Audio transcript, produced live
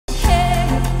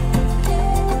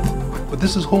But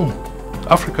this is home.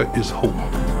 Africa is home.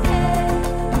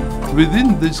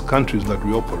 Within these countries that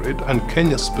we operate, and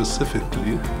Kenya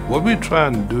specifically, what we try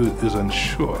and do is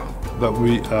ensure that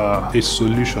we are a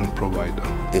solution provider.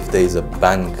 If there is a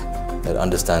bank that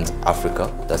understands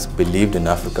Africa, that's believed in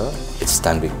Africa, it's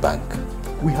Stanbic Bank.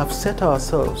 We have set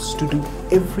ourselves to do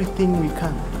everything we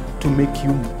can to make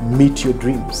you meet your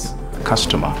dreams. The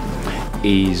customer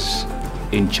is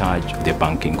in charge of their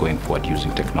banking going forward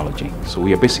using technology. So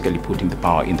we are basically putting the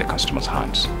power in the customer's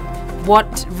hands.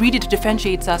 What really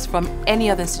differentiates us from any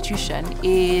other institution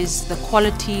is the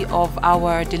quality of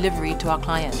our delivery to our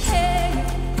clients.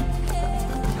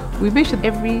 We make sure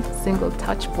every single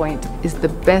touch point is the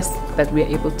best that we are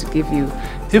able to give you.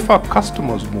 If our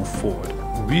customers move forward,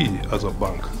 we as a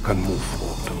bank can move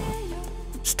forward.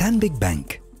 Stanbic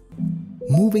Bank,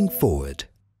 moving forward.